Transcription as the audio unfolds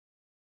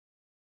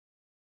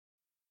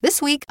This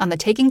week on the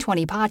Taking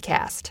 20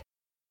 podcast.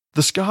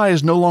 The sky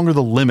is no longer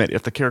the limit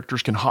if the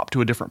characters can hop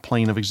to a different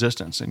plane of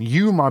existence, and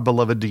you, my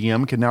beloved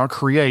DM, can now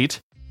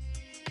create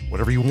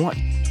whatever you want.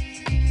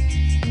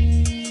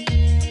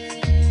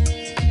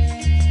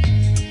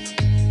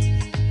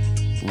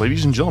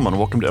 Ladies and gentlemen,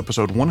 welcome to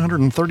episode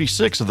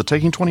 136 of the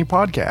Taking 20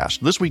 podcast,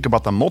 this week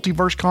about the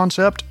multiverse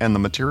concept and the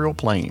material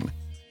plane.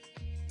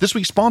 This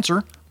week's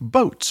sponsor,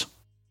 boats.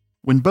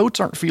 When boats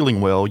aren't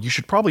feeling well, you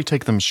should probably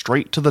take them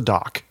straight to the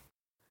dock.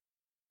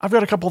 I've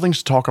got a couple things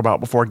to talk about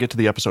before I get to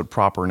the episode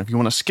proper, and if you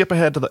want to skip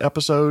ahead to the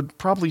episode,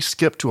 probably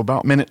skip to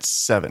about minute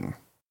 7.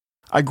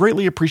 I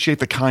greatly appreciate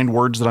the kind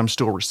words that I'm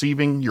still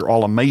receiving. You're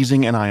all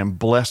amazing, and I am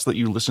blessed that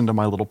you listen to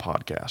my little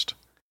podcast.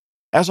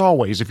 As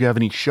always, if you have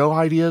any show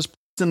ideas,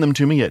 send them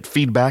to me at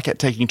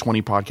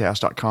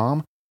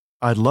feedback@taking20podcast.com.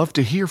 I'd love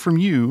to hear from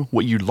you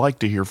what you'd like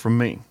to hear from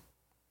me.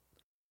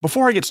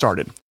 Before I get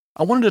started,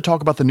 I wanted to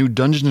talk about the new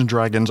Dungeons &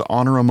 Dragons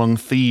Honor Among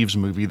Thieves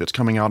movie that's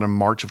coming out in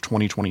March of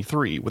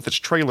 2023, with its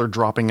trailer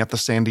dropping at the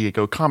San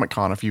Diego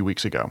Comic-Con a few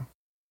weeks ago.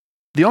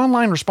 The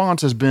online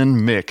response has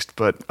been mixed,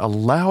 but a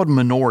loud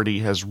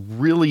minority has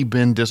really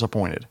been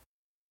disappointed.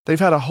 They've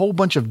had a whole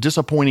bunch of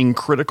disappointing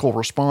critical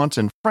response,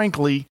 and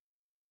frankly,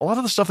 a lot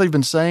of the stuff they've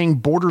been saying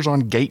borders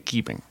on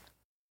gatekeeping.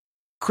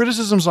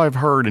 Criticisms I've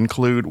heard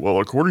include, well,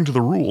 according to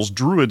the rules,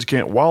 druids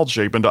can't wild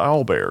shape into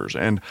owlbears,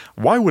 and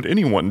why would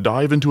anyone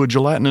dive into a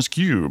gelatinous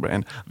cube,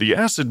 and the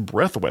acid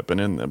breath weapon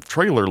in the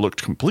trailer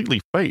looked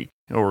completely fake,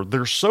 or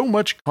there's so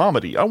much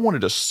comedy, I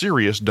wanted a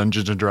serious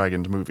Dungeons &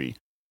 Dragons movie.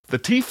 The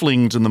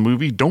tieflings in the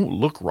movie don't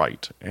look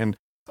right, and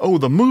oh,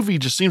 the movie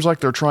just seems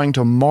like they're trying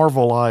to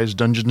Marvelize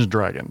Dungeons &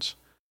 Dragons.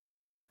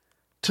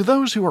 To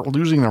those who are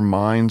losing their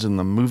minds and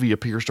the movie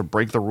appears to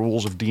break the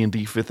rules of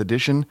D&D 5th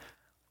edition,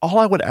 all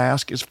I would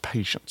ask is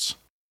patience.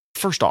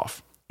 First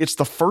off, it's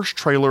the first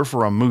trailer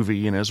for a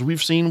movie, and as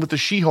we've seen with the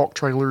She-Hulk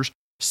trailers,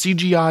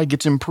 CGI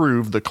gets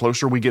improved the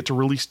closer we get to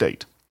release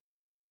date.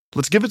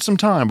 Let's give it some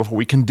time before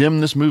we condemn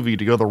this movie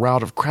to go the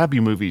route of crappy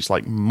movies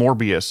like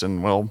Morbius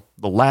and, well,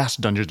 the last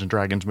Dungeons &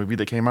 Dragons movie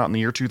that came out in the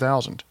year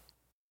 2000.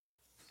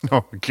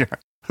 Oh, God,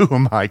 who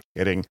am I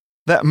kidding?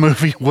 That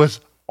movie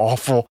was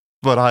awful,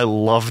 but I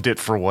loved it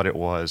for what it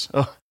was.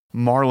 Ugh.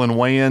 Marlon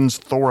Wayans,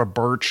 Thora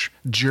Birch,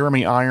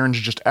 Jeremy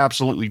Irons just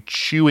absolutely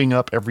chewing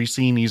up every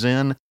scene he's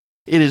in.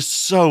 It is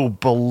so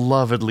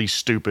belovedly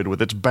stupid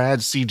with its bad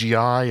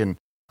CGI and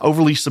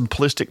overly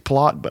simplistic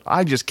plot, but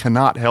I just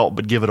cannot help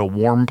but give it a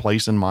warm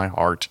place in my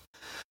heart.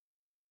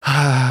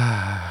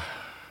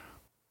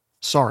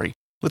 Sorry,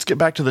 let's get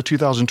back to the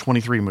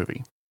 2023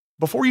 movie.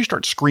 Before you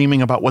start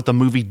screaming about what the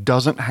movie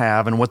doesn't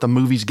have and what the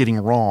movie's getting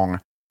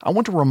wrong, I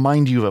want to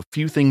remind you of a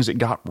few things it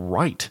got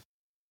right.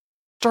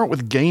 Start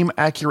with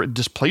game-accurate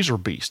displacer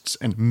beasts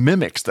and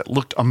mimics that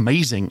looked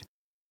amazing.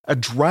 A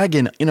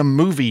dragon in a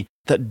movie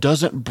that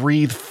doesn't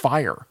breathe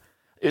fire.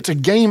 It's a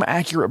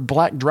game-accurate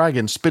black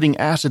dragon spitting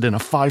acid in a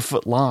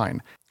 5-foot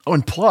line. Oh,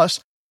 and plus,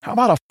 how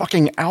about a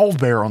fucking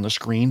owlbear on the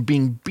screen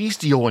being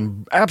bestial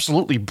and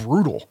absolutely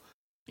brutal?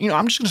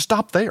 I'm just going to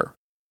stop there.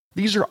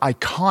 These are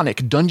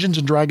iconic Dungeons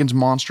 & Dragons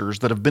monsters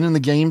that have been in the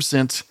game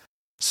since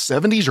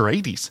 70s or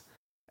 80s.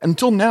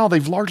 Until now,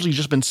 they've largely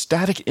just been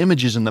static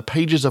images in the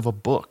pages of a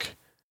book.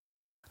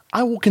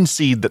 I will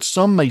concede that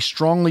some may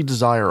strongly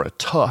desire a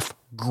tough,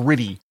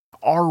 gritty,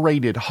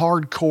 R-rated,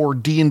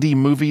 hardcore D&D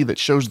movie that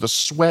shows the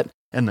sweat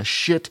and the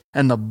shit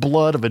and the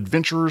blood of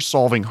adventurers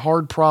solving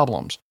hard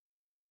problems.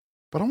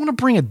 But I want to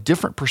bring a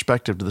different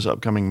perspective to this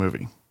upcoming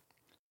movie.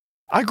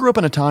 I grew up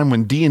in a time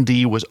when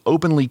D&D was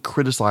openly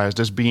criticized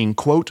as being,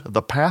 quote,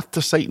 the path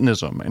to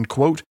Satanism and,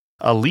 quote,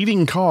 a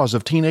leading cause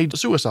of teenage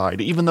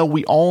suicide, even though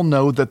we all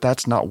know that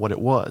that's not what it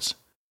was.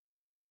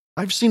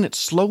 I've seen it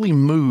slowly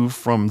move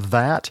from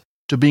that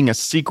to being a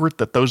secret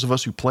that those of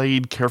us who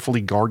played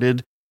carefully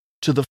guarded,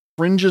 to the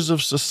fringes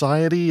of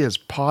society as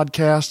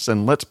podcasts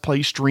and Let's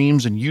Play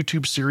streams and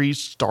YouTube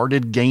series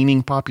started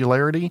gaining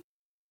popularity,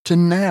 to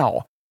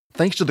now,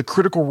 thanks to the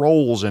Critical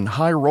Roles and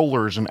High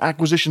Rollers and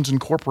Acquisitions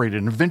Incorporated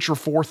and Venture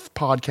Forth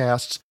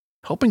podcasts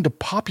helping to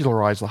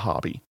popularize the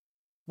hobby.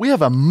 We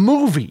have a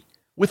movie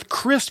with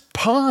Chris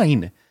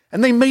Pine,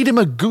 and they made him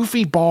a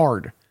goofy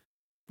bard.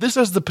 This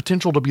has the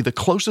potential to be the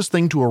closest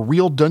thing to a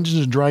real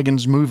Dungeons &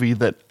 Dragons movie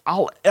that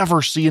I'll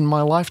ever see in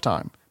my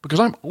lifetime, because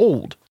I'm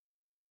old.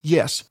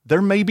 Yes,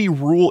 there may be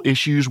rule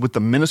issues with the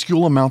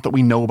minuscule amount that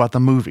we know about the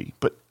movie,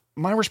 but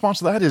my response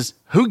to that is,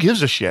 who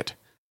gives a shit?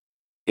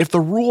 If the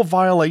rule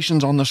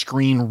violations on the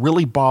screen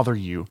really bother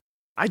you,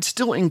 I'd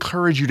still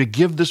encourage you to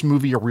give this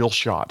movie a real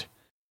shot.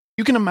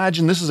 You can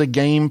imagine this is a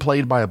game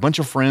played by a bunch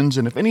of friends,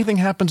 and if anything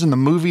happens in the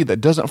movie that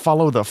doesn't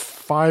follow the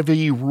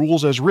 5e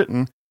rules as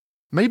written,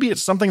 maybe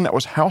it's something that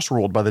was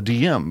house-ruled by the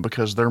DM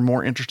because they're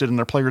more interested in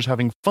their players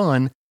having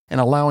fun and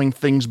allowing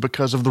things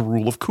because of the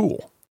rule of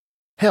cool.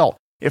 Hell,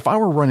 if I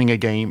were running a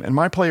game and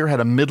my player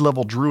had a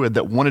mid-level druid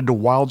that wanted to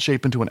wild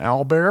shape into an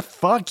owlbear,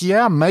 fuck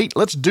yeah, mate,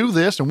 let's do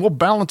this and we'll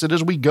balance it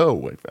as we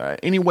go,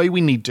 any way we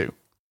need to.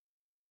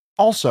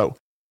 Also,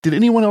 Did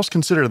anyone else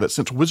consider that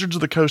since Wizards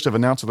of the Coast have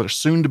announced that a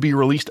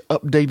soon-to-be-released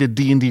updated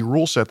D&D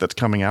rule set that's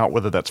coming out,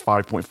 whether that's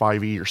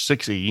 5.5e or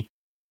 6e,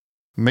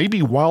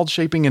 maybe wild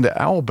shaping into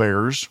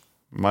owlbears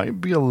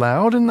might be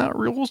allowed in that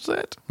rule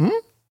set?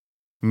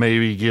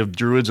 Maybe give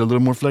druids a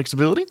little more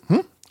flexibility?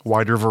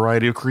 Wider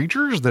variety of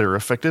creatures that are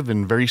effective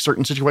in very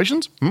certain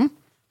situations?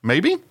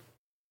 Maybe?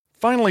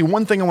 Finally,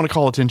 one thing I want to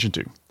call attention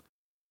to.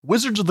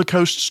 Wizards of the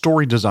Coast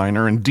story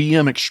designer and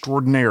DM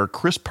extraordinaire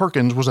Chris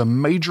Perkins was a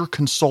major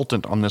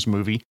consultant on this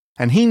movie,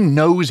 and he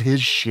knows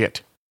his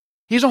shit.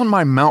 He's on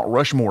my Mount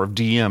Rushmore of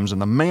DMs, and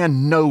the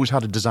man knows how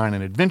to design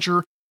an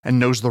adventure and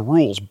knows the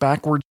rules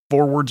backwards,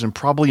 forwards, and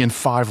probably in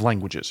 5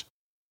 languages.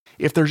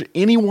 If there's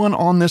anyone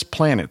on this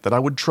planet that I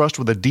would trust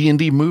with a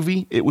D&D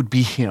movie, it would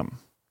be him.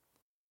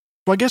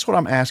 So I guess what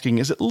I'm asking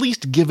is at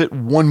least give it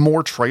one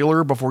more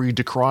trailer before you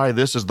decry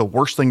this as the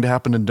worst thing to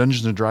happen in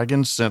Dungeons &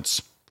 Dragons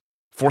since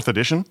 4th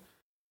edition.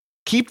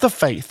 Keep the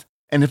faith,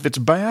 and if it's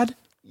bad,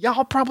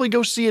 y'all probably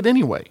go see it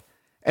anyway.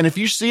 And if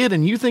you see it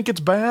and you think it's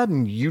bad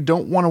and you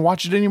don't want to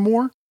watch it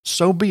anymore,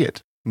 so be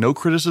it. No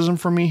criticism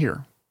from me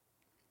here.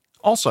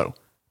 Also,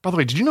 by the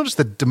way, did you notice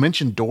the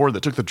dimension door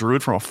that took the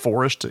druid from a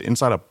forest to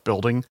inside a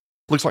building?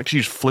 Looks like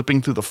she's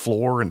flipping through the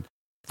floor, and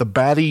the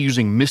baddie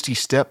using Misty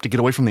Step to get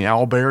away from the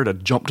owlbear to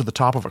jump to the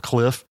top of a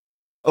cliff.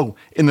 Oh,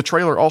 in the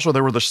trailer also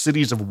there were the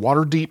cities of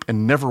Waterdeep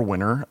and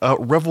Neverwinter,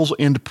 Revel's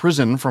End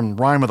Prison from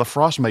Rime of the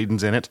Frost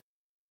Maidens in it.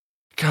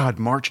 God,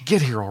 March,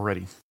 get here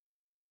already.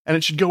 And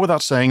it should go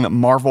without saying that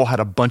Marvel had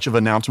a bunch of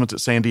announcements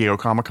at San Diego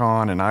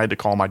Comic-Con, and I had to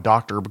call my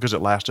doctor because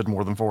it lasted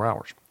more than 4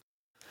 hours.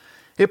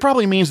 It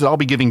probably means that I'll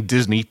be giving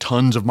Disney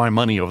tons of my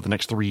money over the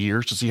next 3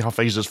 years to see how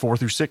phases 4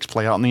 through 6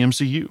 play out in the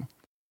MCU.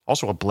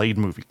 Also a Blade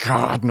movie.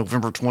 God,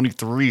 November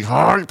 23,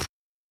 hype!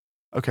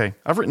 Okay,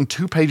 I've written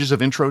 2 pages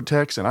of intro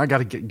text and I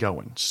gotta get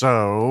going.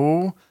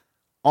 So,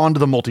 on to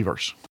the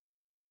multiverse.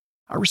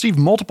 I received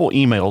multiple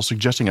emails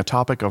suggesting a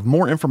topic of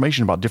more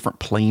information about different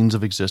planes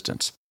of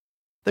existence.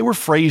 They were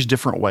phrased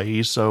different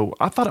ways, so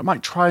I thought it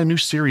might try a new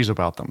series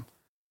about them.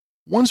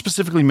 One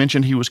specifically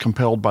mentioned he was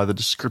compelled by the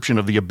description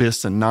of the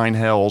Abyss and 9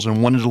 Hells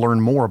and wanted to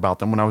learn more about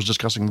them when I was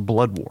discussing the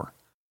Blood War.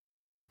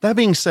 That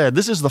being said,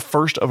 this is the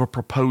first of a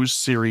proposed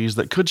series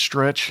that could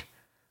stretch.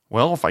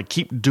 Well, if I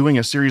keep doing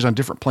a series on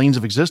different planes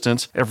of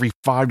existence every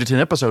 5 to 10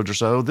 episodes or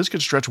so, this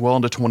could stretch well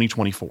into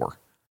 2024.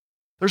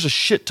 There's a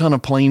shit ton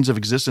of planes of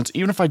existence,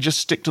 even if I just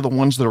stick to the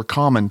ones that are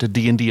common to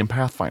D&D and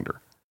Pathfinder.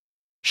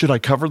 Should I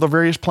cover the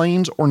various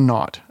planes or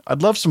not?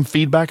 I'd love some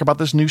feedback about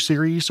this new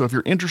series, so if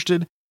you're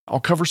interested, I'll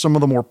cover some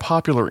of the more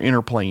popular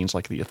inner planes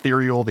like the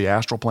ethereal, the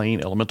astral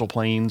plane, elemental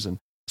planes, and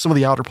some of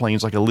the outer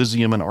planes like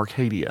Elysium and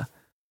Arcadia.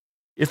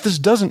 If this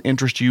doesn't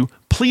interest you,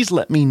 please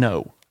let me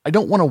know. I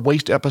don't want to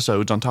waste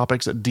episodes on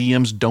topics that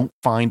DMs don't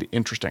find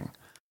interesting.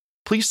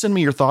 Please send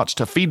me your thoughts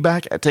to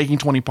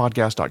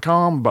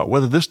feedback@taking20podcast.com about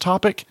whether this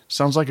topic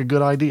sounds like a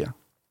good idea.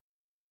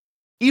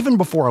 Even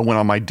before I went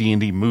on my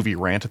D&D movie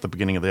rant at the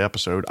beginning of the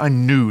episode, I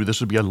knew this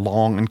would be a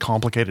long and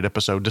complicated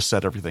episode to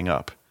set everything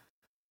up.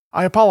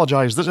 I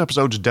apologize, this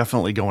episode's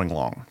definitely going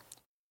long.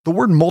 The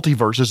word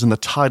multiverse is in the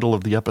title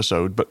of the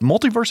episode, but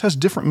multiverse has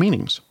different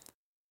meanings.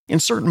 In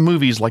certain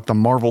movies like the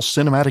Marvel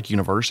Cinematic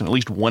Universe and at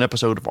least one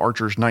episode of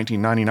Archer's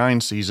 1999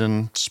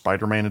 season,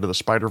 Spider-Man Into the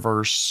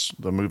Spider-Verse,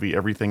 the movie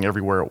Everything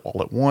Everywhere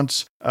All at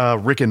Once,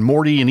 Rick and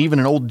Morty, and even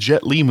an old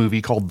Jet Li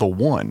movie called The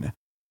One.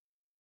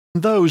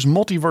 In those,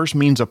 multiverse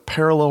means a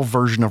parallel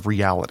version of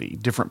reality,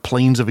 different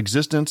planes of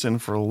existence,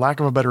 and for lack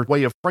of a better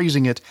way of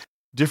phrasing it,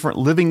 different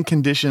living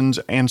conditions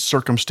and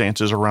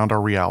circumstances around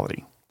our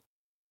reality.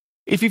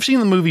 If you've seen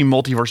the movie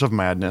Multiverse of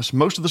Madness,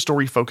 most of the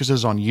story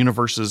focuses on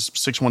universes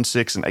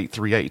 616 and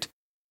 838,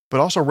 but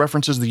also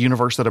references the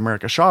universe that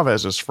America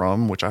Chavez is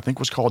from, which I think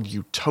was called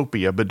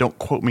Utopia, but don't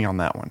quote me on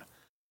that one.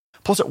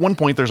 Plus, at one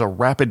point, there's a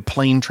rapid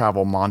plane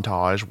travel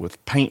montage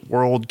with Paint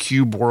World,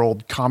 Cube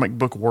World, Comic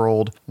Book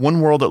World,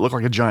 one world that looked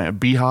like a giant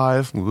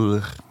beehive.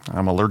 Ugh,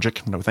 I'm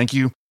allergic, no thank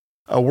you.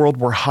 A world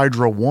where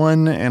Hydra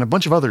won, and a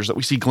bunch of others that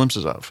we see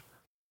glimpses of.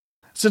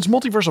 Since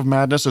Multiverse of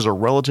Madness is a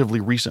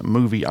relatively recent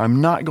movie, I'm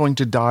not going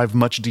to dive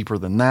much deeper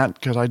than that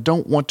because I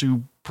don't want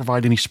to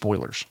provide any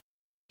spoilers.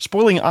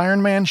 Spoiling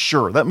Iron Man?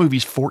 Sure, that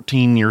movie's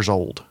 14 years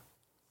old.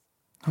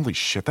 Holy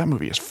shit, that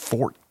movie is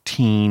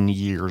 14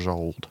 years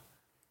old.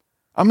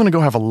 I'm going to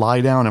go have a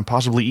lie down and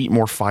possibly eat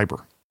more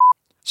fiber.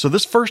 So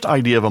this first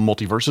idea of a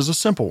multiverse is a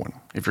simple one.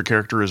 If your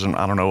character is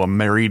a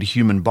married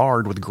human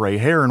bard with gray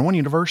hair in one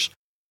universe,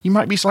 you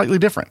might be slightly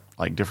different,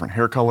 like different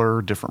hair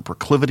color, different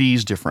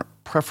proclivities, different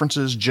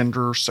preferences,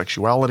 gender,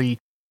 sexuality,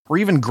 or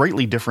even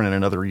greatly different in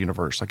another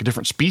universe, like a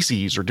different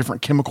species or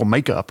different chemical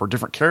makeup or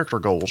different character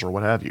goals or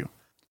what have you.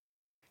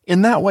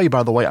 In that way,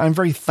 by the way, I'm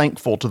very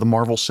thankful to the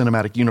Marvel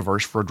Cinematic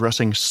Universe for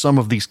addressing some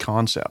of these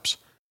concepts.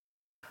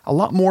 A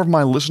lot more of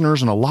my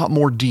listeners and a lot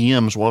more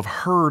DMs will have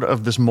heard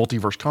of this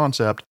multiverse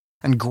concept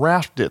and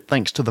grasped it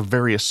thanks to the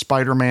various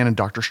Spider-Man and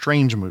Doctor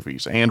Strange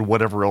movies and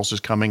whatever else is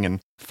coming in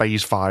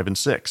Phase 5 and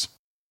 6.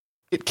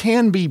 It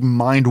can be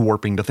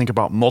mind-warping to think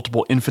about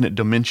multiple infinite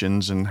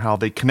dimensions and how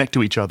they connect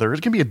to each other.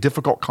 It can be a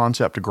difficult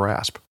concept to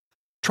grasp.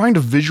 Trying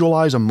to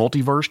visualize a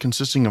multiverse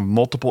consisting of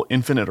multiple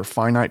infinite or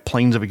finite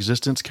planes of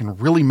existence can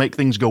really make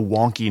things go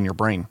wonky in your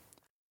brain.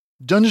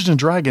 Dungeons &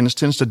 Dragons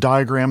tends to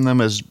diagram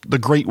them as the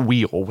Great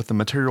Wheel, with the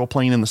material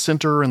plane in the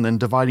center and then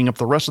dividing up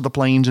the rest of the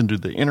planes into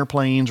the inner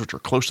planes, which are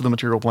close to the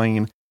material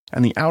plane,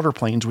 and the outer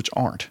planes, which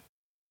aren't.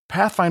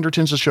 Pathfinder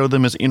tends to show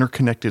them as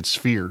interconnected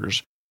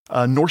spheres.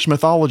 Norse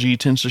mythology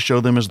tends to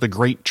show them as the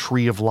Great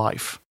Tree of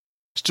Life.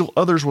 Still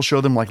others will show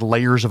them like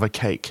layers of a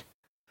cake.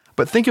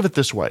 But think of it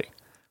this way.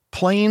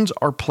 Planes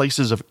are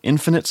places of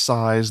infinite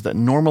size that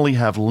normally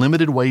have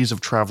limited ways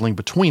of traveling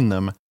between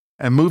them,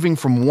 and moving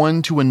from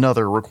one to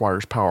another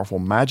requires powerful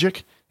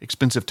magic,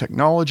 expensive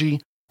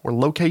technology, or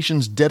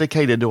locations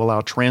dedicated to allow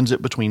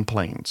transit between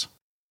planes.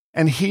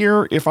 And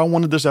here, if I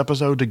wanted this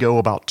episode to go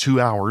about 2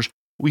 hours,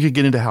 we could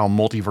get into how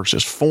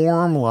multiverses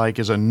form, like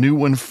is a new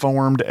one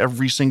formed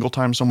every single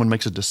time someone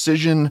makes a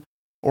decision,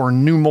 or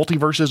new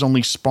multiverses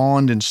only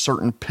spawned in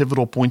certain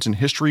pivotal points in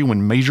history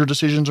when major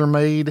decisions are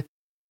made,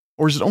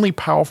 or is it only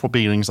powerful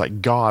beings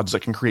like gods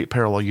that can create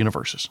parallel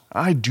universes?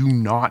 I do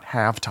not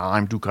have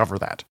time to cover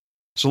that.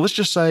 So let's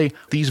just say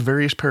these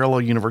various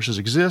parallel universes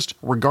exist,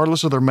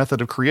 regardless of their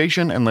method of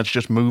creation, and let's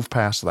just move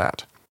past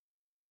that.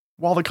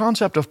 While the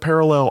concept of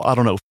parallel,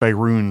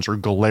 Faerunes or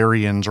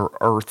Golarians or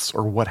Earths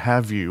or what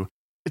have you,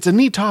 it's a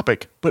neat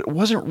topic, but it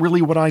wasn't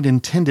really what I'd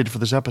intended for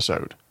this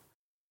episode.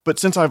 But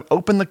since I've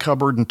opened the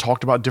cupboard and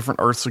talked about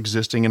different Earths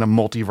existing in a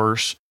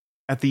multiverse,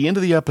 at the end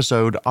of the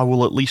episode, I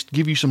will at least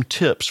give you some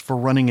tips for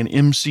running an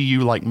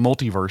MCU-like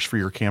multiverse for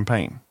your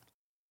campaign.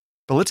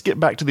 But let's get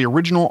back to the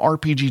original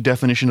RPG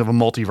definition of a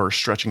multiverse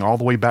stretching all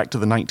the way back to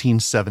the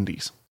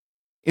 1970s.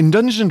 In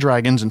Dungeons &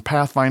 Dragons and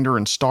Pathfinder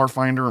and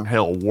Starfinder and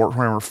hell,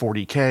 Warhammer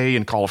 40k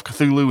and Call of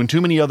Cthulhu and too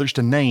many others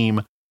to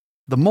name,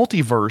 the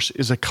multiverse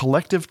is a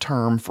collective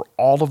term for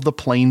all of the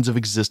planes of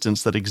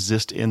existence that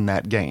exist in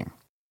that game.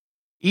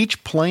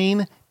 Each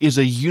plane is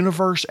a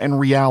universe and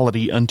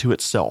reality unto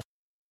itself.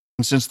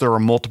 And since there are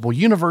multiple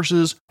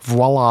universes,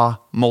 voila,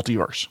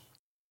 multiverse.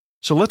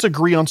 So let's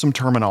agree on some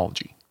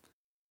terminology.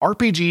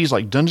 RPGs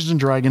like Dungeons &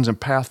 Dragons and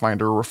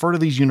Pathfinder refer to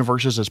these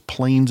universes as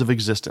planes of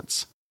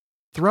existence.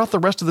 Throughout the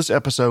rest of this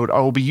episode, I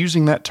will be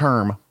using that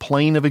term,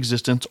 plane of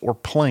existence or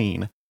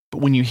plane, but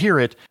when you hear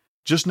it,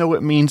 just know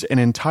it means an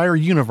entire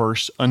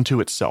universe unto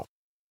itself.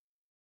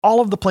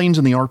 All of the planes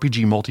in the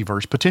RPG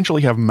multiverse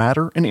potentially have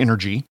matter and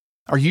energy,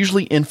 are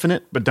usually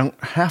infinite but don't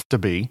have to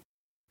be.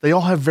 They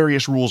all have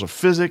various rules of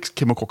physics,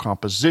 chemical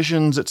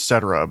compositions,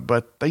 etc.,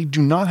 but they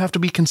do not have to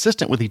be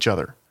consistent with each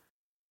other.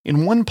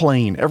 In one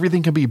plane,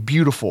 everything can be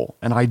beautiful,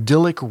 an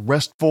idyllic,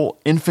 restful,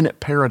 infinite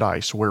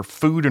paradise where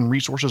food and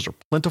resources are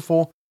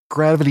plentiful,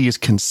 gravity is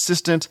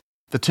consistent,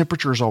 the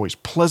temperature is always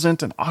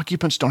pleasant, and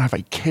occupants don't have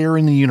a care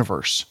in the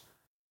universe.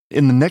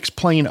 In the next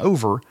plane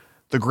over,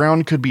 the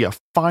ground could be a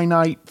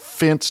finite,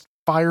 fenced,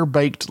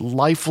 fire-baked,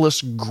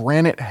 lifeless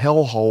granite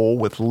hellhole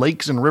with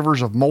lakes and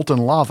rivers of molten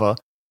lava,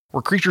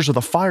 where creatures of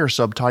the fire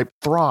subtype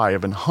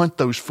thrive and hunt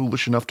those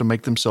foolish enough to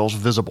make themselves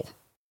visible.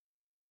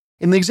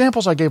 In the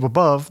examples I gave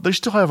above, they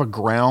still have a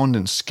ground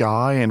and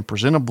sky and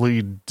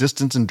presumably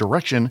distance and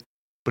direction,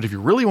 but if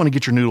you really want to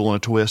get your noodle in a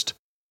twist,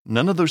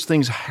 none of those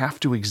things have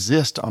to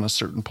exist on a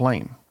certain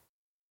plane.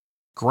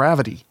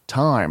 Gravity,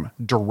 time,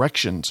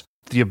 directions,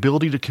 the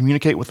ability to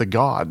communicate with the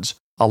gods,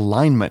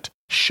 alignment,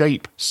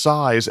 shape,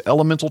 size,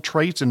 elemental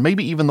traits, and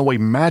maybe even the way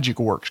magic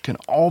works can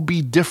all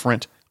be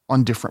different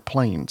on different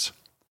planes.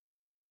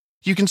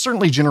 You can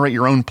certainly generate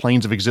your own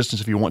planes of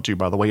existence if you want to,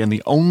 by the way, and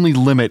the only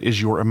limit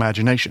is your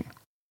imagination.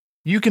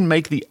 You can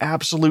make the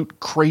absolute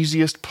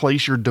craziest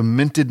place your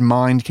demented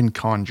mind can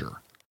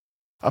conjure.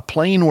 A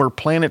plane where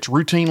planets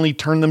routinely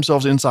turn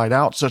themselves inside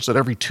out such that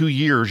every 2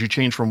 years you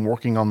change from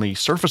working on the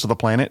surface of the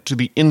planet to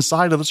the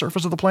inside of the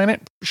surface of the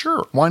planet?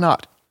 Sure, why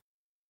not?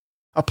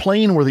 A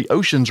plane where the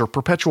oceans are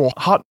perpetual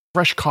hot,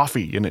 fresh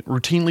coffee and it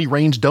routinely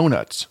rains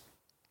donuts.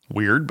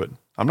 Weird, but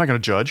I'm not going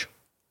to judge.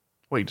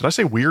 Wait, did I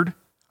say weird?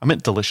 I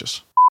meant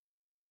delicious.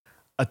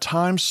 A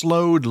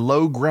time-slowed,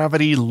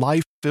 low-gravity,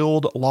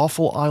 life-filled,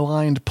 lawful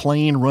eye-lined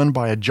plane run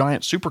by a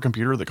giant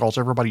supercomputer that calls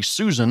everybody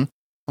Susan.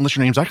 Unless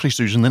your name's actually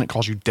Susan, then it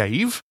calls you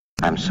Dave.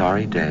 I'm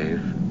sorry,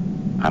 Dave.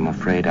 I'm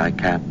afraid I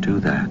can't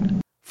do that.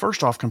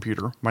 First off,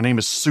 computer, my name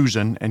is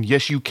Susan, and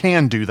yes, you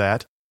can do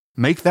that.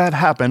 Make that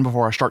happen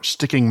before I start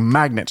sticking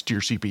magnets to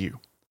your CPU.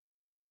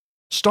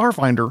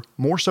 Starfinder,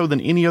 more so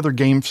than any other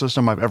game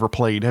system I've ever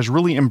played, has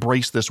really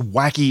embraced this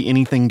wacky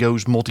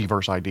anything-goes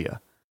multiverse idea.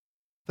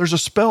 There's a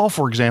spell,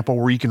 for example,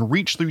 where you can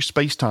reach through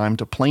space-time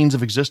to planes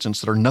of existence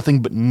that are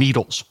nothing but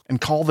needles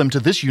and call them to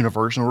this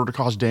universe in order to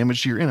cause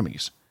damage to your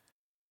enemies.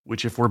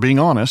 Which, if we're being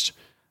honest,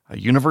 a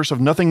universe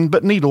of nothing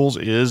but needles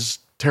is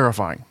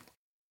terrifying.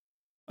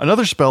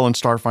 Another spell in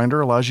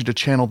Starfinder allows you to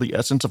channel the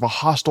essence of a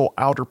hostile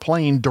outer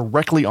plane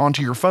directly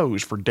onto your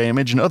foes for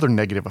damage and other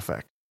negative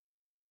effects.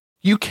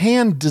 You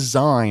can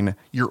design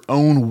your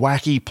own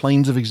wacky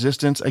planes of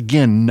existence,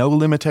 again, no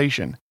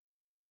limitation.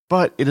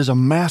 But it is a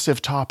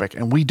massive topic,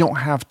 and we don't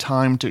have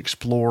time to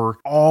explore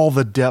all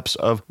the depths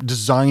of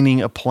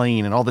designing a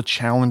plane and all the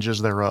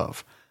challenges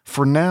thereof.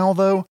 For now,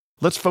 though,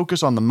 let's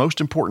focus on the most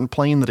important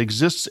plane that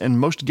exists in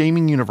most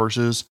gaming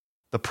universes,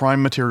 the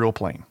Prime Material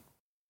Plane.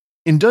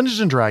 In Dungeons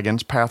 &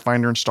 Dragons,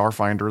 Pathfinder, and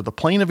Starfinder, the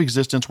plane of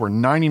existence where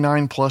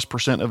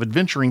 99+% of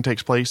adventuring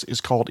takes place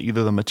is called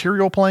either the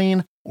Material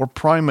Plane or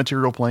Prime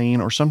Material Plane,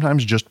 or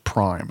sometimes just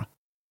Prime.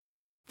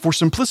 For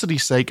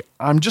simplicity's sake,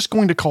 I'm just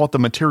going to call it the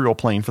Material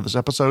Plane for this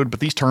episode, but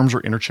these terms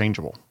are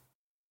interchangeable.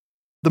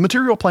 The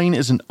Material Plane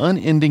is an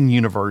unending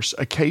universe,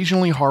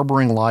 occasionally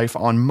harboring life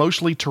on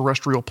mostly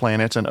terrestrial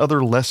planets and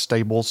other less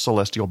stable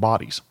celestial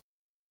bodies.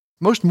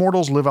 Most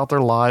mortals live out their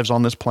lives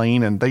on this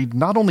plane, and they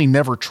not only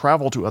never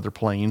travel to other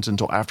planes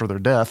until after their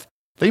death,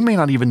 they may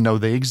not even know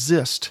they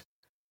exist.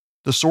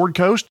 The Sword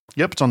Coast?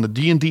 Yep, it's on the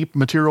D&D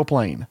Material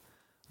Plane.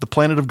 The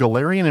planet of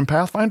Golarion in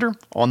Pathfinder?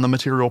 On the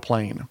Material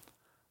Plane.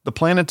 The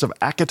planets of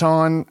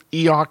Akiton,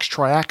 Eox,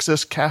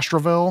 Triaxis,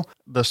 Castrovel,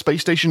 the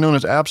space station known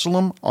as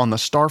Absalom, on the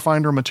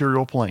Starfinder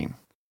Material Plane.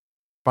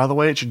 By the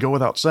way, it should go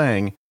without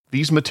saying,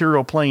 these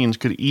material planes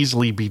could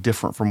easily be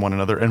different from one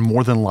another, and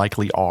more than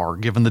likely are,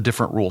 given the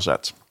different rule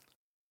sets.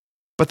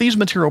 But these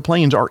material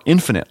planes are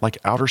infinite, like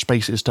outer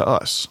space is to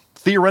us.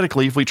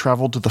 Theoretically, if we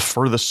traveled to the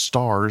furthest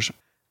stars,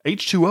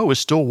 H2O is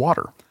still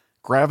water.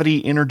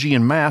 Gravity, energy,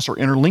 and mass are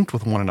interlinked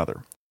with one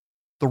another.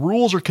 The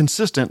rules are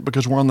consistent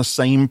because we're on the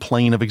same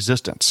plane of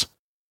existence.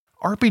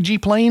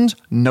 RPG planes,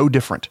 no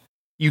different.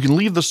 You can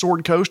leave the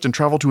Sword Coast and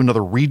travel to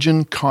another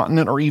region,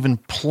 continent, or even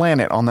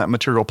planet on that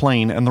material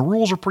plane, and the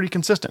rules are pretty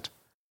consistent.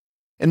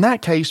 In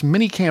that case,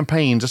 many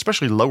campaigns,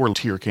 especially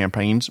lower-tier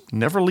campaigns,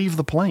 never leave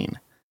the plane.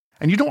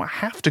 And you don't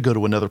have to go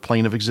to another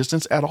plane of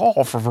existence at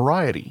all for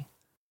variety.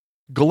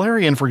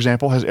 Golarion, for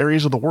example, has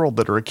areas of the world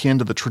that are akin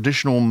to the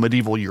traditional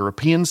medieval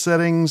European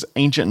settings,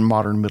 ancient and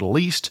modern Middle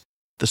East,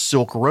 the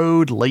Silk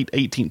Road, late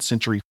 18th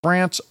century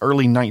France,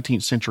 early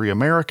 19th century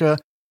America,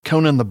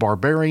 Conan the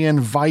Barbarian,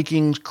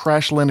 Vikings,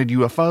 crash-landed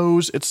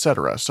UFOs,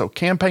 etc. So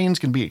campaigns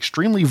can be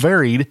extremely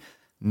varied,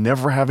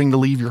 never having to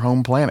leave your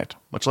home planet,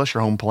 much less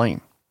your home plane.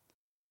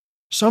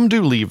 Some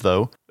do leave,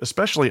 though,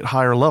 especially at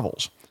higher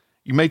levels.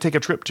 You may take a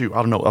trip to,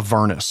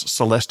 Avernus,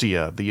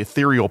 Celestia, the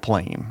Ethereal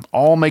Plane,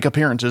 all make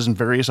appearances in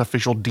various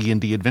official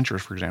D&D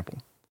adventures, for example.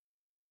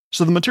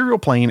 So the Material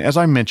Plane, as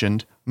I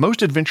mentioned,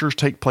 most adventures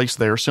take place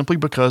there simply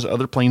because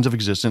other planes of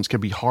existence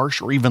can be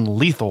harsh or even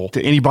lethal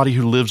to anybody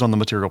who lives on the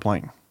Material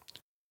Plane.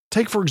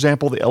 Take, for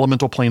example, the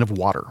elemental plane of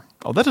water.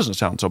 Oh, that doesn't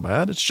sound so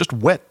bad. It's just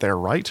wet there,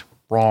 right?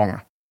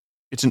 Wrong.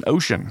 It's an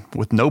ocean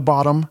with no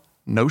bottom,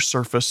 no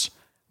surface,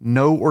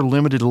 no or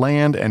limited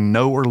land, and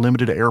no or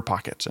limited air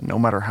pockets. And no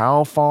matter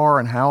how far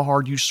and how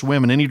hard you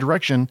swim in any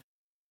direction,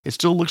 it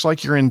still looks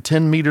like you're in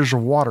 10 meters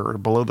of water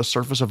below the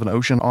surface of an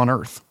ocean on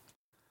Earth.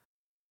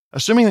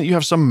 Assuming that you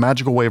have some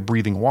magical way of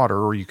breathing water,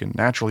 or you can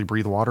naturally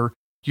breathe water,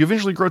 you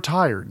eventually grow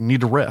tired and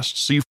need to rest,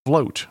 so you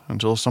float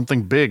until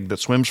something big that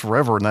swims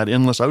forever in that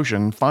endless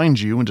ocean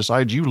finds you and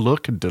decides you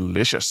look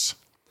delicious.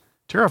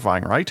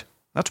 Terrifying, right?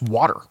 That's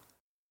water.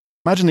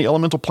 Imagine the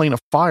elemental plane of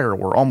fire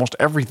where almost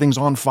everything's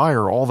on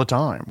fire all the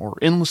time, or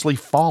endlessly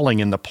falling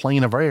in the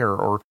plane of air,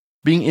 or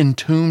being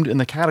entombed in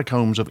the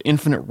catacombs of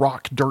infinite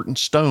rock, dirt, and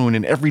stone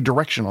in every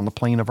direction on the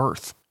plane of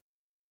Earth.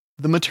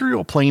 The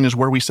Material Plane is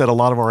where we set a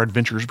lot of our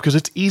adventures because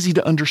it's easy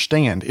to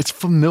understand, it's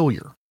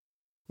familiar.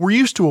 We're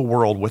used to a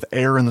world with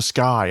air in the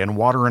sky and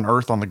water and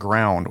earth on the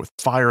ground, with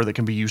fire that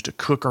can be used to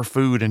cook our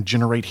food and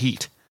generate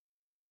heat.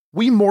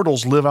 We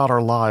mortals live out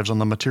our lives on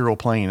the Material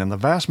Plane, and the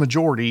vast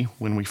majority,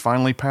 when we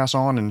finally pass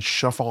on and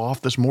shuffle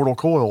off this mortal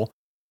coil,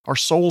 our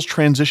souls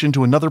transition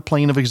to another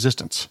plane of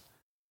existence.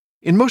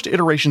 In most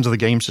iterations of the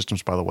game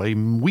systems, by the way,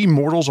 we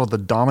mortals are the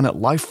dominant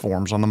life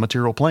forms on the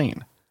Material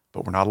Plane,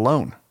 but we're not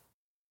alone.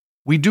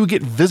 We do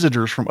get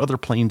visitors from other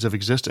planes of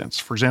existence.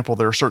 For example,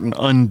 there are certain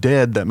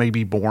undead that may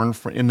be born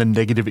in the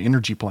negative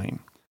energy plane.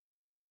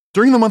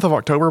 During the month of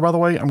October, by the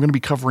way, I'm going to be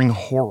covering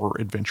horror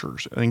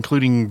adventures,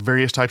 including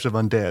various types of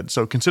undead,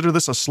 so consider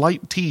this a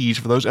slight tease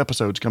for those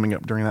episodes coming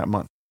up during that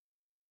month.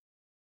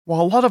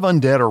 While a lot of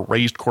undead are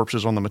raised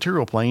corpses on the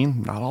Material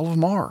Plane, not all of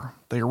them are.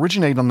 They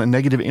originate on the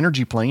negative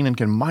energy plane and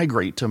can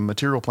migrate to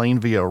Material Plane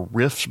via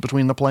rifts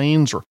between the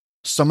planes or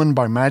summoned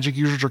by magic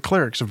users or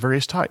clerics of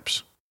various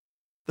types.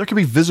 There can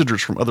be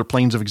visitors from other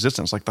planes of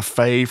existence, like the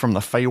Fae from the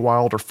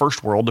Feywild or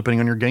First World, depending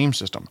on your game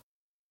system.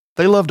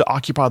 They love to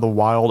occupy the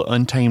wild,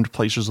 untamed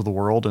places of the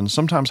world and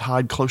sometimes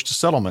hide close to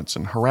settlements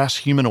and harass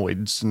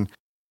humanoids, and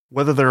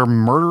whether they're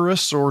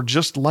murderous or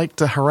just like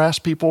to harass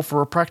people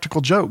for a practical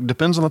joke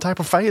depends on the type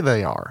of Fae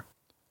they are.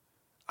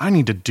 I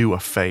need to do a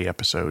Fae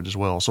episode as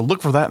well, so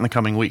look for that in the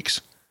coming weeks.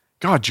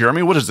 God,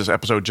 Jeremy, what is this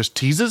episode, just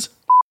teases?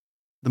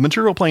 The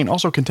Material Plane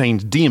also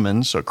contains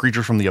demons, so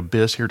creatures from the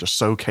abyss here to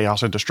sow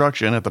chaos and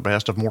destruction at the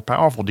behest of more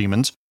powerful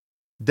demons.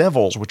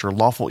 Devils, which are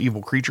lawful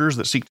evil creatures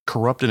that seek to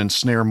corrupt and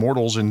ensnare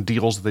mortals in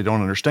deals that they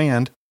don't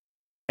understand.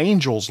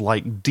 Angels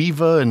like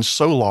Diva and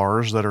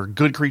Solars that are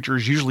good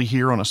creatures usually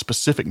here on a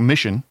specific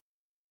mission.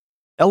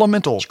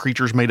 Elementals,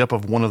 creatures made up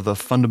of one of the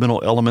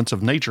fundamental elements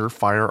of nature,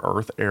 fire,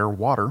 earth, air,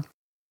 water.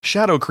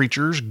 Shadow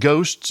creatures,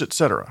 ghosts,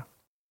 etc.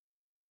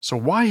 So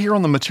why here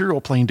on the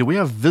Material Plane do we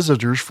have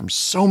visitors from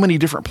so many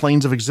different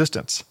planes of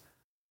existence?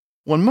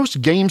 Well, in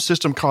most game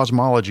system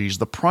cosmologies,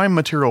 the prime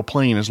material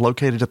plane is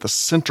located at the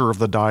center of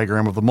the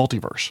diagram of the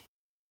multiverse.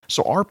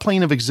 So our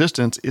plane of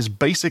existence is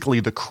basically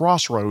the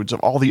crossroads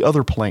of all the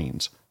other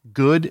planes,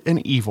 good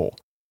and evil,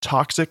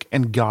 toxic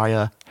and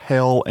Gaia,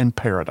 hell and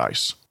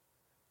paradise.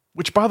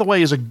 Which, by the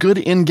way, is a good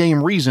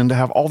in-game reason to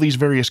have all these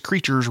various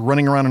creatures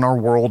running around in our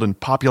world and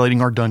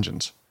populating our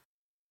dungeons.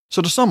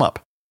 So to sum up,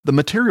 the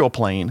material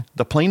plane,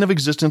 the plane of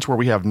existence where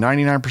we have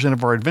 99%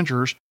 of our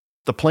adventures,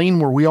 the plane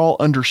where we all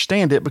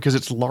understand it because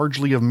it's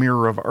largely a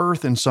mirror of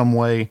Earth in some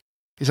way,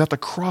 is at the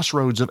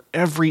crossroads of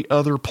every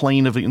other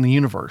plane in the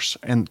universe,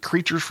 and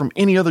creatures from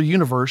any other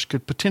universe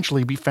could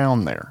potentially be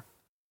found there.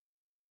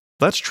 If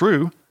that's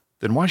true,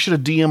 then why should a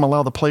DM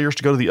allow the players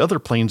to go to the other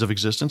planes of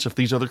existence if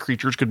these other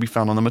creatures could be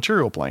found on the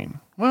material plane?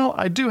 Well,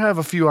 I do have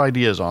a few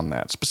ideas on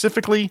that,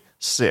 specifically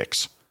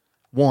 6.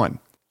 1.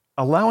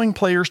 Allowing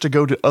players to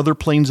go to other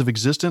planes of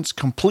existence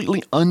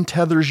completely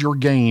untethers your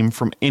game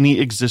from any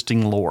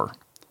existing lore.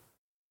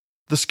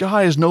 The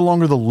sky is no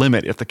longer the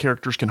limit if the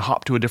characters can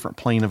hop to a different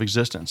plane of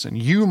existence, and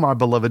you, my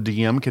beloved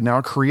DM, can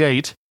now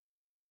create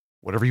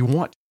whatever you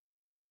want.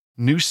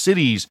 New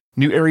cities,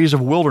 new areas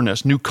of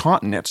wilderness, new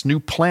continents, new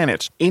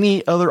planets,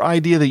 any other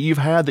idea that you've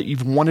had that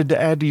you've wanted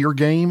to add to your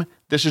game,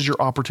 this is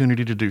your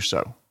opportunity to do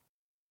so.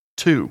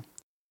 2.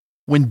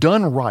 When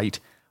done right,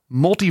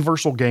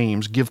 multiversal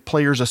games give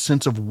players a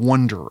sense of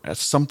wonder as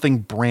something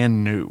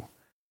brand new.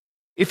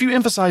 If you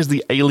emphasize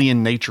the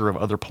alien nature of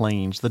other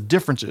planes, the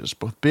differences,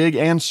 both big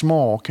and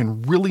small,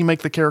 can really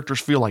make the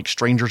characters feel like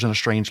strangers in a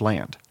strange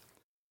land.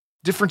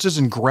 Differences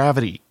in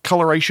gravity,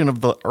 coloration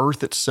of the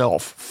Earth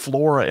itself,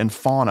 flora and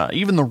fauna,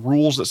 even the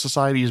rules that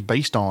society is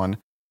based on,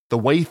 the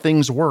way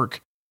things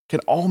work, can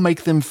all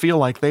make them feel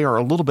like they are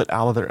a little bit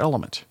out of their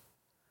element.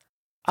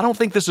 I don't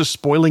think this is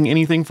spoiling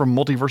anything from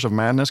Multiverse of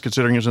Madness,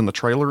 considering it's in the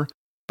trailer,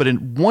 but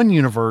in one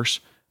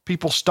universe,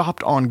 people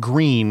stopped on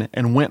green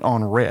and went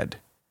on red.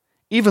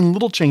 Even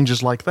little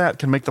changes like that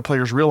can make the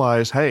players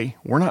realize, hey,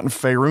 we're not in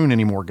Faerun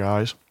anymore,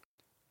 guys.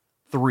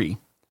 3.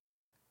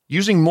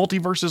 Using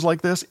multiverses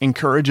like this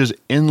encourages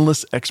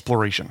endless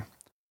exploration.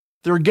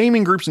 There are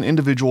gaming groups and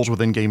individuals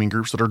within gaming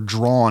groups that are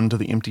drawn to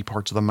the empty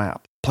parts of the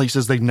map,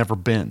 places they've never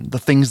been, the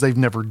things they've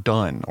never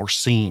done or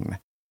seen.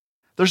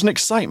 There's an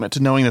excitement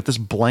to knowing that this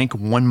blank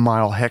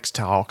 1-mile hex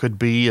tile could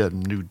be a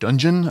new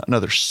dungeon,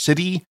 another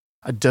city,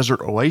 a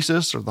desert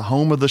oasis, or the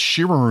home of the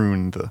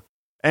Shimarun, the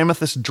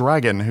amethyst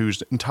dragon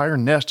whose entire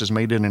nest is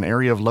made in an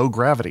area of low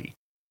gravity,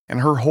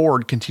 and her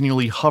horde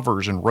continually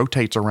hovers and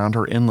rotates around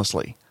her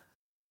endlessly.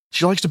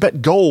 She likes to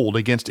bet gold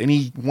against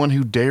anyone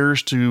who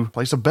dares to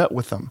place a bet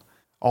with them.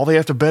 All they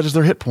have to bet is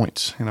their hit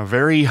points in a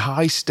very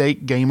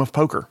high-stake game of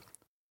poker.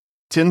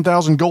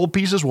 10,000 gold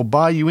pieces will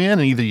buy you in,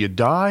 and either you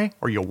die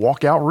or you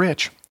walk out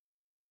rich.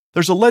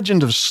 There's a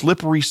legend of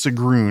Slippery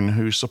Sigrun,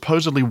 who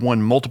supposedly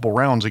won multiple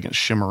rounds against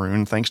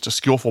Shimarun thanks to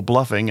skillful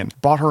bluffing and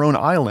bought her own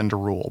island to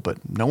rule, but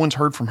no one's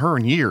heard from her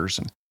in years,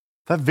 and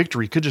that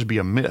victory could just be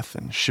a myth,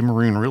 and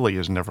Shimarun really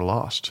is never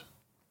lost.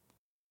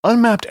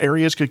 Unmapped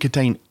areas could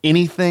contain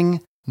anything,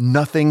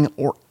 nothing,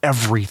 or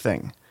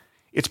everything.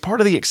 It's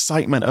part of the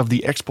excitement of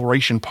the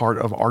exploration part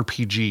of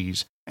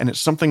RPGs, and it's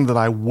something that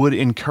I would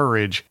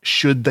encourage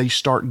should they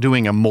start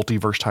doing a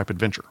multiverse-type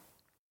adventure.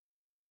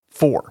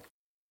 4.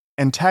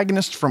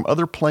 Antagonists from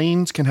other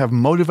planes can have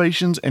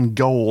motivations and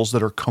goals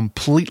that are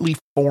completely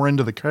foreign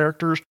to the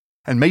characters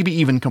and maybe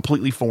even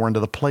completely foreign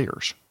to the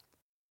players.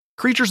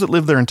 Creatures that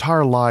live their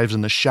entire lives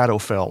in the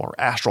Shadowfell or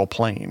astral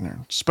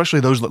plane, especially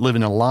those that live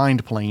in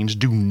aligned planes,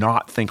 do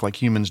not think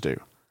like humans do.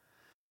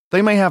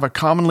 They may have a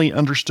commonly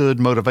understood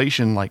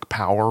motivation like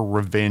power,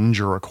 revenge,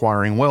 or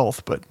acquiring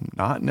wealth, but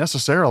not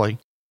necessarily.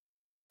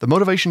 The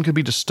motivation could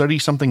be to study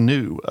something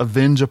new,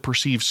 avenge a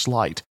perceived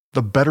slight,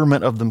 the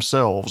betterment of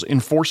themselves,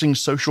 enforcing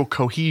social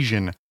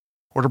cohesion,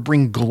 or to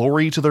bring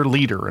glory to their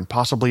leader and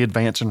possibly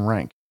advance in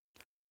rank.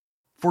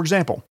 For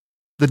example,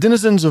 the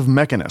denizens of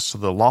Mechanus,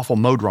 the lawful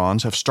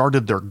Modrons, have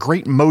started their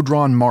great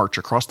Modron march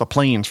across the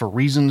plains for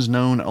reasons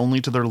known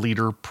only to their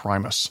leader,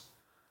 Primus.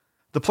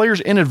 The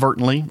players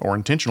inadvertently, or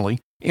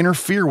intentionally,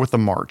 interfere with the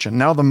march, and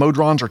now the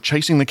Modrons are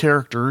chasing the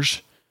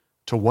characters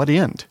to what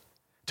end?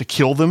 To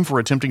kill them for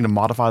attempting to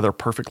modify their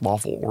perfect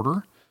lawful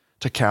order?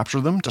 To capture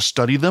them? To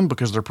study them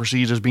because they're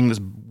perceived as being this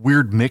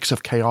weird mix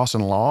of chaos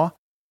and law?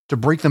 To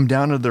break them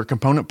down into their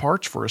component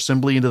parts for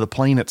assembly into the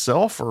plane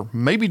itself? Or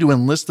maybe to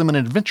enlist them in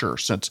adventure,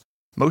 since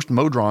most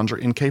Modrons are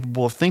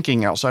incapable of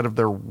thinking outside of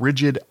their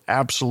rigid,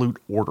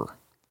 absolute order.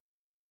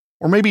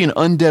 Or maybe an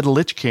undead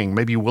Lich King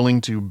may be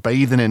willing to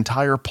bathe an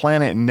entire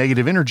planet in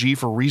negative energy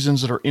for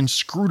reasons that are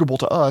inscrutable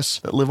to us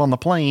that live on the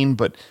plane,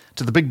 but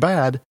to the big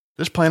bad,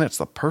 this planet's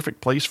the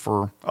perfect place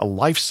for a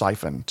life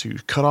siphon to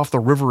cut off the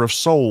river of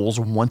souls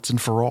once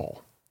and for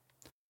all.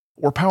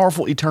 Or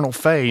powerful eternal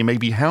fae may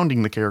be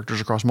hounding the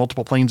characters across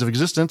multiple planes of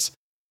existence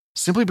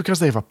simply because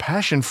they have a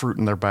passion fruit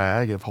in their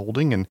bag of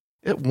holding and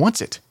it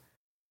wants it.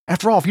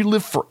 After all, if you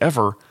live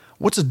forever,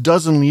 what's a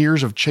dozen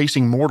years of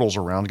chasing mortals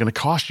around going to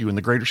cost you in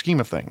the greater scheme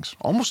of things?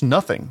 Almost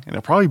nothing, and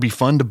it'll probably be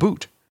fun to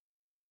boot.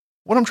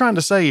 What I'm trying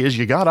to say is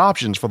you got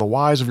options for the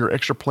whys of your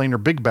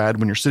extraplanar big bad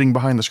when you're sitting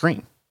behind the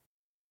screen.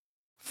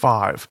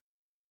 5.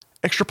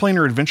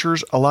 Extraplanar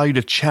adventures allow you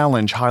to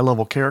challenge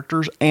high-level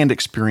characters and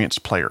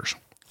experienced players.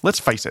 Let's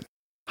face it,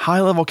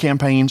 high-level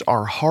campaigns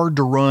are hard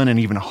to run and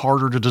even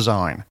harder to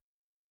design.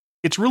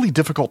 It's really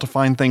difficult to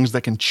find things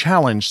that can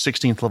challenge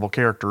 16th level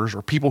characters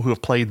or people who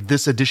have played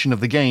this edition of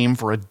the game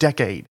for a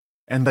decade,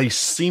 and they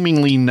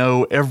seemingly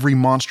know every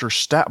monster's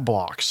stat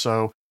block,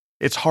 so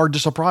it's hard to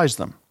surprise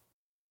them.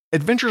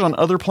 Adventures on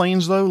other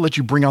planes, though, let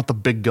you bring out the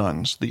big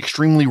guns, the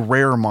extremely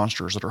rare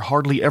monsters that are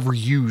hardly ever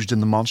used in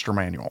the monster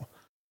manual.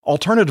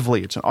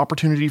 Alternatively, it's an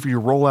opportunity for you to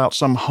roll out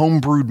some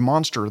homebrewed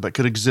monster that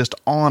could exist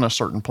on a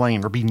certain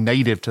plane or be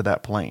native to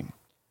that plane.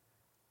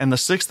 And the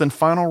 6th and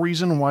final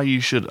reason why you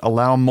should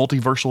allow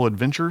multiversal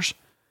adventures,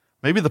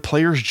 maybe the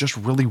players just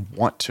really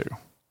want to.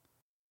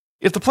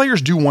 If the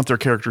players do want their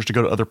characters to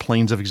go to other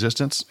planes of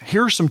existence,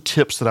 here are some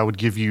tips that I would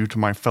give you to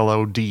my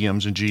fellow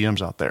DMs and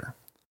GMs out there.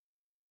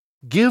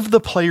 Give the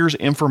players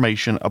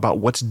information about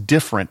what's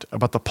different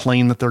about the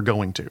plane that they're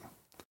going to.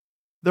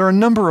 There are a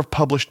number of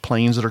published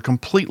planes that are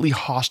completely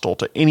hostile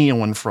to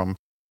anyone from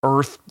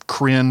Earth,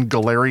 Kryn,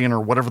 Golarion, or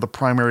whatever the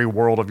primary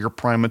world of your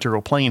prime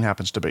material plane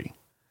happens to be.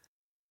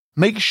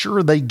 Make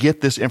sure they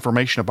get this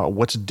information about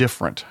what's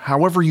different,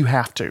 however you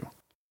have to.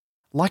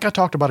 Like I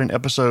talked about in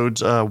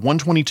episodes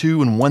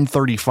 122 and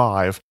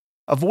 135,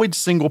 avoid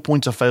single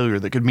points of failure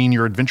that could mean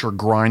your adventure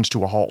grinds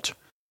to a halt.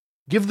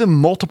 Give them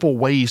multiple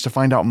ways to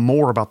find out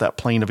more about that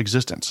plane of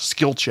existence,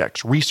 skill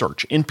checks,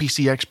 research,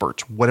 NPC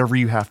experts, whatever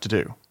you have to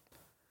do.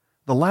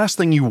 The last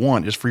thing you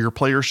want is for your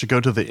players to go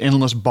to the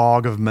endless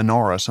bog of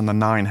Minaris and the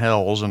Nine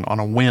Hells and on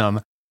a whim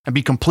and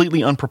be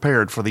completely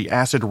unprepared for the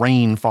acid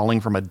rain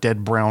falling from a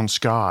dead brown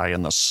sky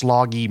and the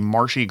sloggy,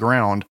 marshy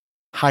ground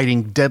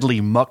hiding deadly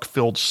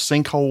muck-filled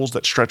sinkholes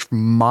that stretch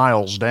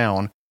miles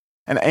down,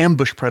 and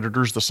ambush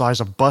predators the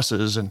size of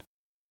buses and,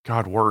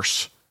 God,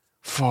 worse.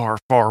 Far,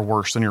 far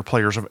worse than your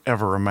players have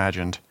ever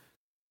imagined.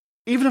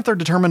 Even if they're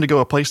determined to go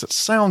a place that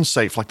sounds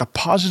safe, like the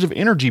positive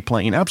energy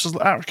plane,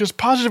 absolutely, because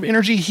positive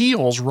energy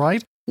heals,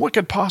 right? What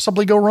could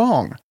possibly go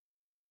wrong?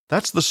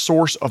 That's the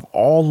source of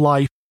all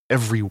life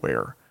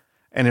everywhere.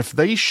 And if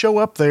they show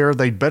up there,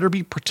 they'd better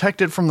be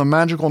protected from the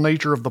magical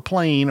nature of the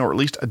plane, or at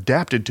least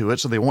adapted to it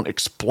so they won't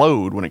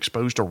explode when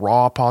exposed to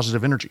raw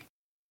positive energy.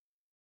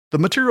 The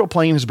material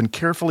plane has been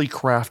carefully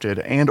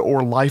crafted and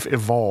or life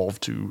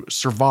evolved to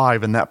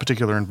survive in that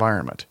particular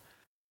environment.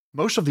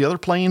 Most of the other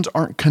planes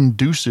aren't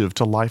conducive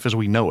to life as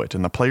we know it,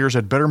 and the players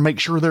had better make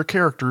sure their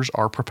characters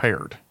are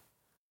prepared.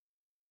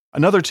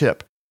 Another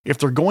tip, if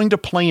they're going to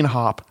plane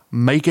hop,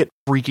 make it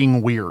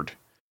freaking weird.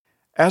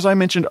 As I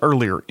mentioned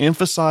earlier,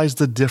 emphasize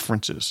the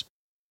differences.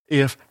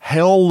 If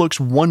hell looks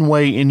one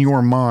way in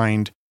your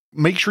mind,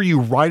 make sure you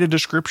write a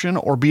description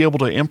or be able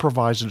to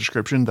improvise a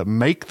description that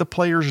make the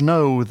players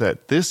know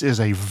that this is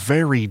a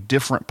very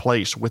different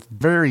place with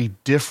very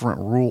different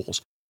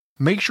rules.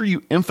 Make sure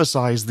you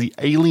emphasize the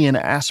alien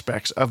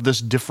aspects of this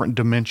different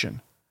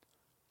dimension.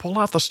 Pull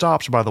out the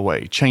stops, by the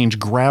way. Change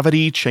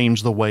gravity,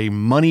 change the way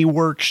money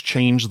works,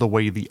 change the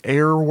way the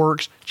air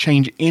works,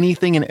 change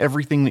anything and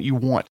everything that you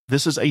want.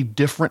 This is a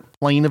different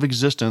plane of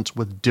existence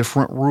with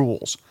different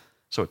rules.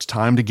 So it's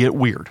time to get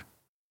weird.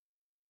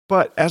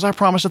 But as I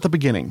promised at the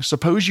beginning,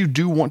 suppose you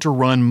do want to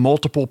run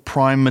multiple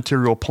prime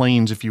material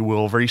planes, if you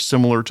will, very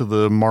similar to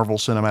the Marvel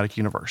Cinematic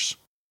Universe.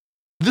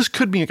 This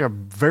could be like a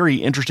very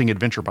interesting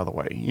adventure, by the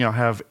way.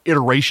 Have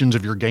iterations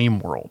of your game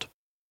world.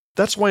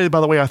 That's why, by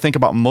the way, I think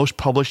about most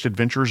published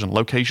adventures and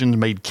locations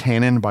made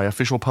canon by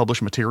official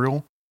published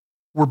material.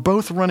 We're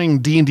both running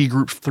D&D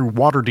groups through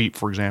Waterdeep,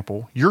 for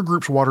example. Your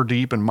group's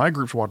Waterdeep and my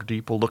group's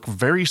Waterdeep will look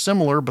very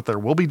similar, but there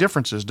will be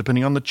differences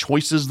depending on the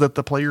choices that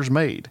the players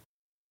made.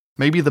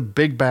 Maybe the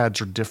big bads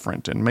are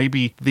different, and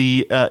maybe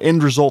the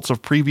end results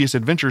of previous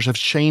adventures have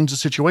changed the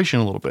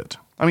situation a little bit.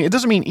 I mean, it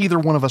doesn't mean either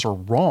one of us are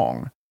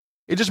wrong.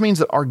 It just means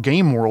that our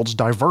game worlds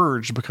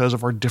diverged because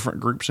of our different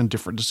groups and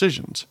different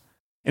decisions.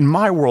 In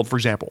my world, for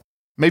example,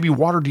 maybe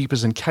Waterdeep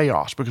is in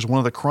chaos because one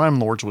of the crime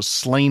lords was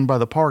slain by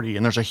the party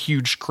and there's a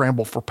huge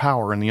scramble for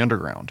power in the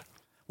underground.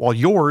 While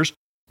yours,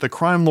 the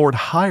crime lord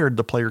hired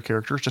the player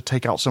characters to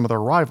take out some of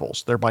their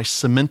rivals, thereby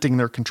cementing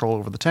their control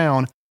over the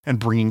town and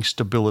bringing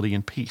stability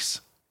and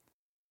peace.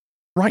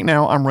 Right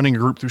now, I'm running a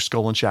group through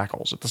Skull and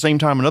Shackles. At the same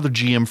time, another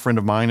GM friend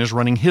of mine is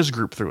running his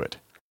group through it.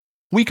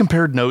 We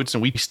compared notes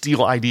and we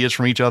steal ideas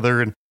from each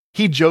other, and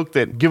he joked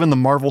that given the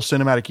Marvel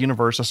Cinematic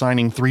Universe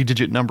assigning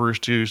 3-digit numbers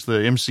to the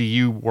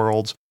MCU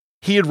worlds,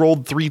 he had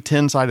rolled 3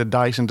 10-sided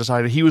dice and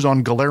decided he was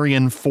on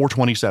Golarion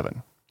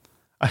 427.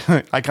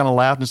 I kind of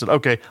laughed and said,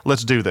 okay,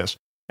 let's do this.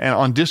 And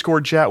on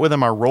Discord chat with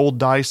him, I rolled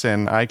dice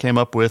and I came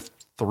up with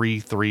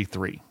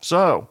 333.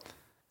 So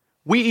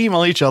we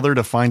email each other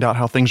to find out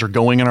how things are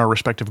going in our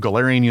respective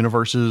Golarion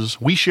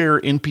universes. We share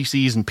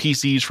NPCs and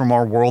PCs from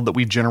our world that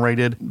we've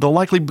generated. They'll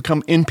likely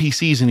become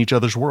NPCs in each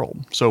other's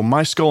world. So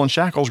my Skull and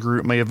Shackles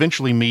group may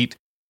eventually meet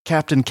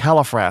Captain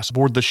Califras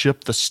aboard the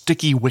ship the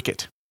Sticky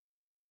Wicket.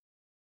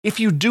 If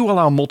you do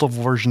allow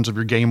multiple versions of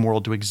your game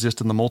world to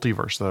exist in the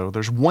multiverse, though,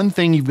 there's one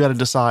thing you've got to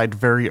decide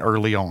very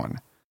early on.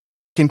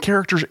 Can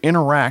characters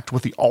interact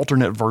with the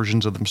alternate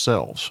versions of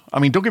themselves? I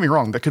mean, don't get me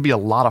wrong, that could be a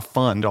lot of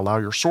fun to allow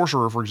your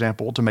sorcerer, for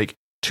example, to make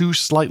 2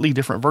 slightly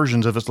different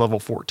versions of his level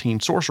 14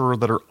 sorcerer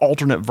that are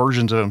alternate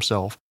versions of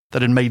himself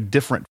that had made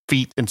different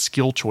feat and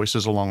skill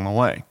choices along the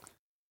way.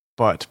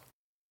 But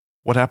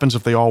what happens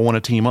if they all want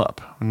to team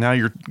up? Now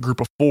your group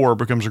of 4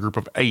 becomes a group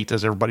of 8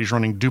 as everybody's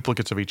running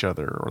duplicates of each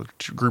other, or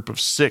a group of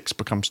 6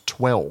 becomes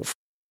 12.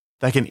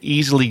 That can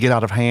easily get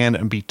out of hand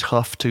and be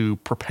tough to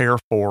prepare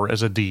for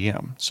as a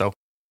DM. So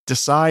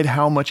decide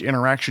how much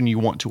interaction you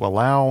want to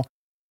allow.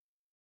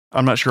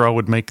 I'm not sure I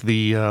would make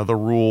the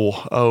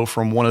rule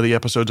from one of the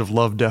episodes of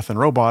Love, Death, and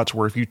Robots,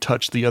 where if you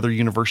touch the other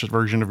universe's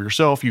version of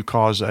yourself, you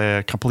cause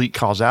a complete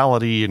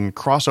causality and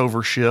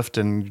crossover shift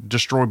and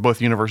destroy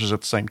both universes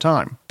at the same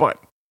time. But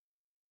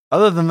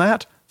other than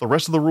that, the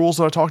rest of the rules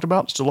that I talked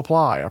about still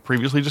apply. I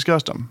previously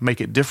discussed them.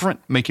 Make it different,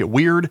 make it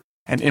weird,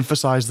 and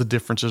emphasize the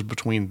differences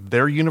between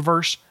their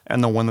universe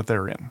and the one that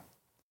they're in.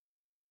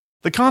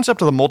 The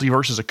concept of the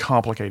multiverse is a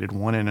complicated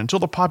one, and until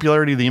the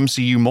popularity of the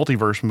MCU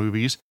multiverse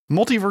movies,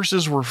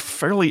 multiverses were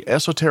fairly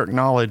esoteric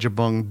knowledge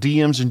among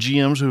DMs and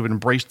GMs who have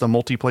embraced the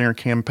multiplayer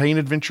campaign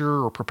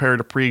adventure or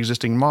prepared a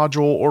pre-existing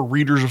module or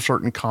readers of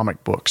certain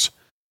comic books.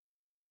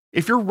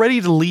 If you're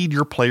ready to lead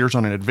your players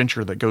on an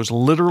adventure that goes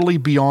literally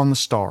beyond the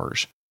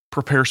stars,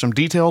 prepare some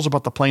details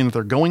about the plane that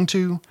they're going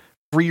to,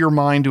 free your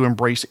mind to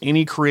embrace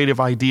any creative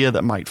idea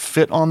that might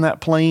fit on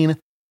that plane,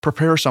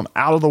 prepare some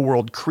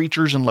out-of-the-world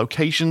creatures and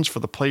locations for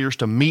the players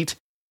to meet,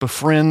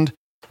 befriend,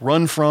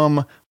 run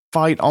from,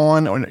 fight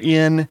on or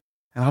in,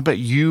 and I bet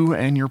you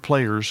and your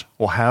players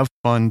will have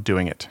fun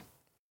doing it.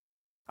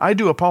 I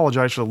do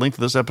apologize for the length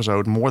of this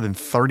episode, more than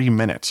 30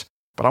 minutes,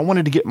 but I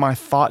wanted to get my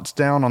thoughts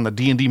down on the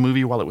D&D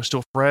movie while it was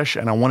still fresh,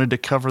 and I wanted to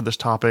cover this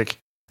topic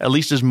at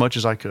least as much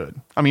as I could.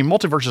 I mean,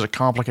 multiverse is a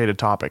complicated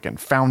topic and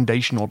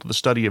foundational to the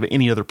study of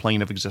any other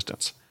plane of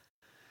existence.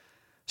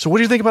 So what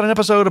do you think about an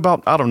episode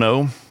about, I don't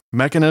know,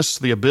 Mechanus,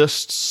 the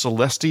Abyss,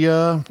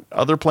 Celestia,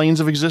 other planes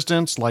of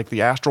existence like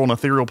the astral and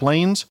ethereal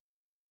planes?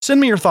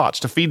 Send me your thoughts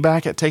to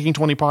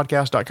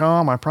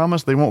feedback@taking20podcast.com. I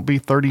promise they won't be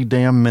 30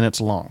 damn minutes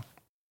long.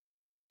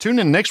 Tune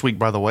in next week,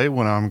 by the way,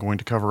 when I'm going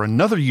to cover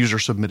another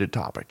user-submitted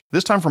topic.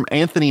 This time from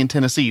Anthony in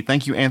Tennessee.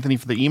 Thank you, Anthony,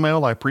 for the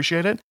email. I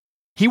appreciate it.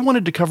 He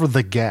wanted to cover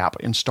the Gap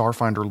in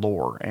Starfinder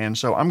lore, and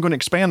so I'm going to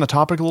expand the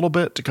topic a little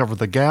bit to cover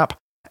the Gap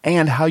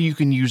and how you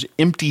can use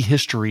empty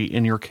history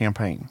in your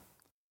campaign.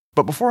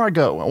 But before I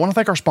go, I want to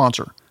thank our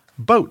sponsor,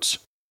 Boats.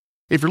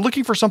 If you're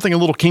looking for something a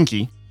little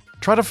kinky,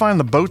 try to find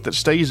the boat that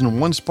stays in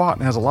one spot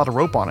and has a lot of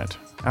rope on it.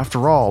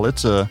 After all,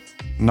 it's a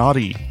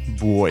naughty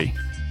boy.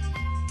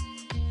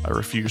 I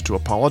refuse to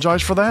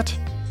apologize for that.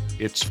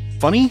 It's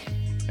funny,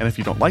 and if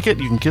you don't like it,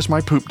 you can kiss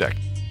my poop deck.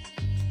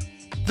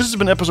 This has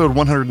been episode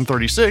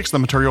 136, The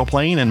Material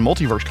Plane and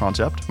Multiverse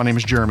Concept. My name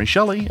is Jeremy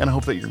Shelley, and I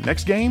hope that your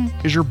next game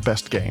is your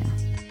best game.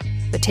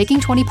 The Taking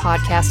 20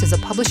 podcast is a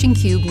Publishing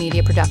Cube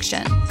media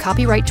production.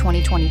 Copyright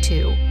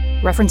 2022.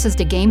 References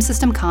to game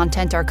system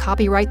content are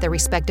copyright their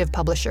respective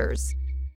publishers.